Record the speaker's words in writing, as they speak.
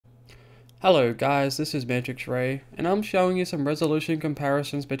Hello guys, this is Matrix Ray, and I'm showing you some resolution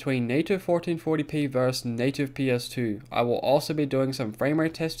comparisons between native 1440p versus native PS2. I will also be doing some frame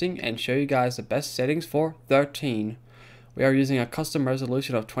rate testing and show you guys the best settings for 13. We are using a custom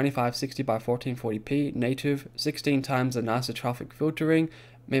resolution of 2560 by 1440p, native, 16 times the anisotropic filtering,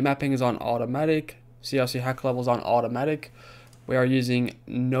 mapping is on automatic, CRC hack levels on automatic. We are using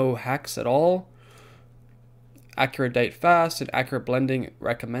no hacks at all. Accurate date fast and accurate blending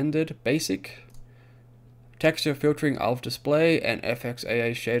recommended, basic. Texture filtering of display and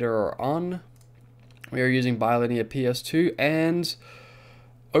FXAA shader are on. We are using bilinear PS2 and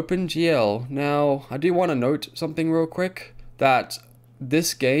OpenGL. Now, I do want to note something real quick, that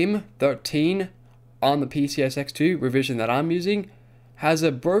this game, 13, on the PCSX2 revision that I'm using, has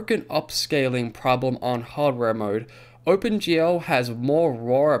a broken upscaling problem on hardware mode. OpenGL has more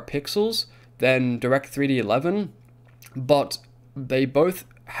raw pixels than DirectX 3D11, but they both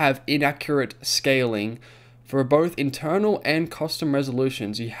have inaccurate scaling for both internal and custom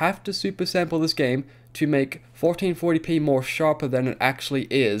resolutions. You have to super sample this game to make 1440p more sharper than it actually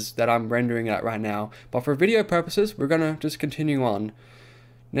is that I'm rendering at right now. But for video purposes, we're gonna just continue on.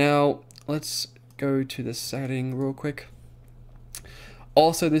 Now, let's go to the setting real quick.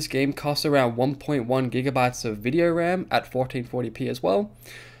 Also, this game costs around 1.1 gigabytes of video RAM at 1440p as well.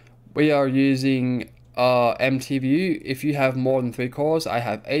 We are using MTVU. If you have more than 3 cores, I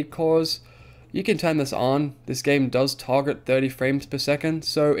have 8 cores. You can turn this on. This game does target 30 frames per second,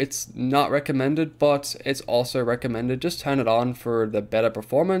 so it's not recommended, but it's also recommended. Just turn it on for the better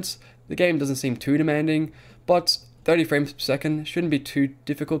performance. The game doesn't seem too demanding, but 30 frames per second shouldn't be too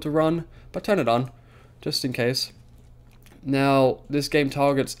difficult to run, but turn it on, just in case. Now, this game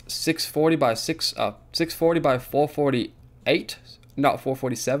targets 640 by 448. Not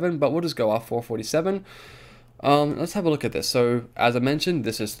 447, but we'll just go off 447. Let's have a look at this. So, as I mentioned,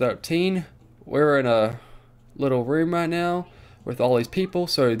 this is 13. We're in a little room right now with all these people.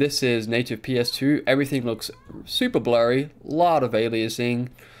 So this is native PS2. Everything looks super blurry, a lot of aliasing,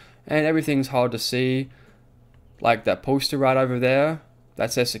 and everything's hard to see. Like that poster right over there,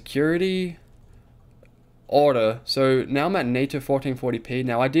 that says security, order. So now I'm at native 1440p.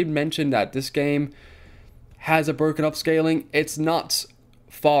 Now I did mention that this game has a broken upscaling. It's not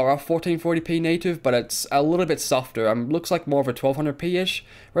far off 1440p native, but it's a little bit softer. Looks like more of a 1200p-ish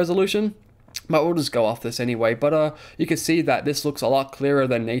resolution, but we'll just go off this anyway. But you can see that this looks a lot clearer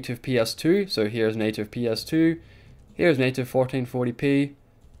than native PS2. So here's native PS2, here's native 1440p,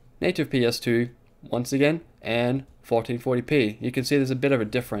 native PS2 once again, and 1440p. You can see there's a bit of a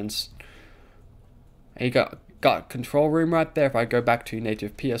difference. And you got control room right there. If I go back to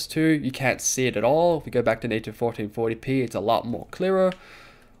native PS2, you can't see it at all. If we go back to native 1440p, it's a lot more clearer.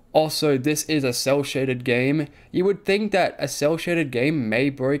 Also, this is a cell shaded game. You would think that a cell shaded game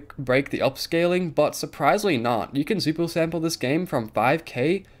may break the upscaling, but surprisingly not. You can super sample this game from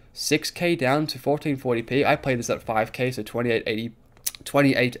 5K, 6K down to 1440p. I played this at 5K, so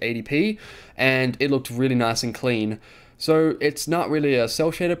 2880p, and it looked really nice and clean. So it's not really a cell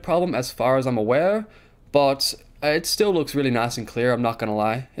shaded problem as far as I'm aware, but it still looks really nice and clear, I'm not gonna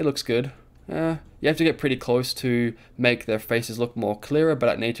lie. It looks good. You have to get pretty close to make their faces look more clearer, but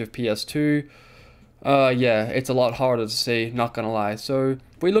at native PS2, yeah, it's a lot harder to see, not gonna lie. So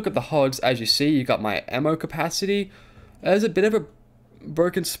if we look at the HUDs, as you see, you got my ammo capacity. There's a bit of a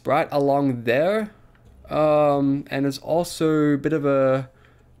broken sprite along there, and there's also a bit of a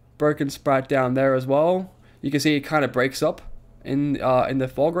broken sprite down there as well. You can see it kind of breaks up in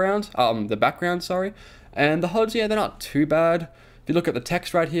the foreground, the background, sorry. And the HUDs, yeah, they're not too bad. If you look at the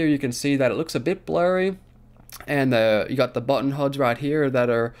text right here, you can see that it looks a bit blurry. And you got the button HUDs right here that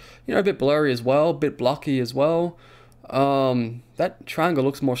are, you know, a bit blurry as well, a bit blocky as well. That triangle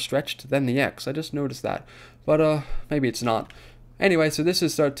looks more stretched than the X. I just noticed that, but maybe it's not. Anyway, so this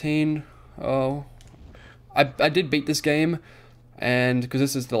is 13. I did beat this game, and because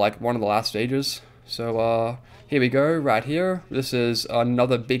this is one of the last stages. So here we go, right here. This is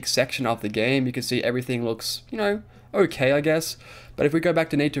another big section of the game. You can see everything looks, you know, okay, I guess. But if we go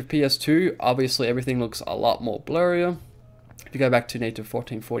back to native PS2, obviously everything looks a lot more blurrier. If you go back to native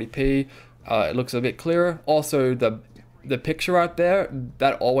 1440p, it looks a bit clearer. Also, the picture right there,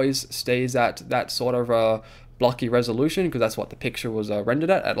 that always stays at that sort of blocky resolution, because that's what the picture was rendered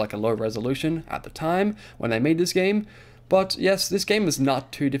at like a low resolution at the time when they made this game. But yes, this game is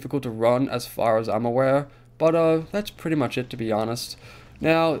not too difficult to run as far as I'm aware, but that's pretty much it, to be honest.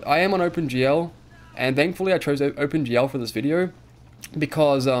 Now, I am on OpenGL, and thankfully I chose OpenGL for this video.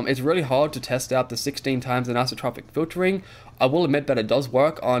 because it's really hard to test out the 16 times anisotropic filtering. I will admit that it does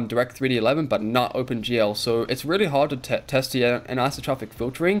work on DirectX 3D11, but not OpenGL, so it's really hard to test the anisotropic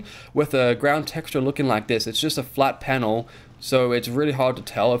filtering with a ground texture looking like this. It's just a flat panel, so it's really hard to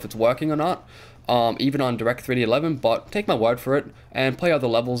tell if it's working or not, even on DirectX 3D11, but take my word for it and play other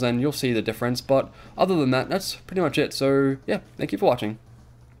levels and you'll see the difference. But other than that, that's pretty much it. So yeah, thank you for watching.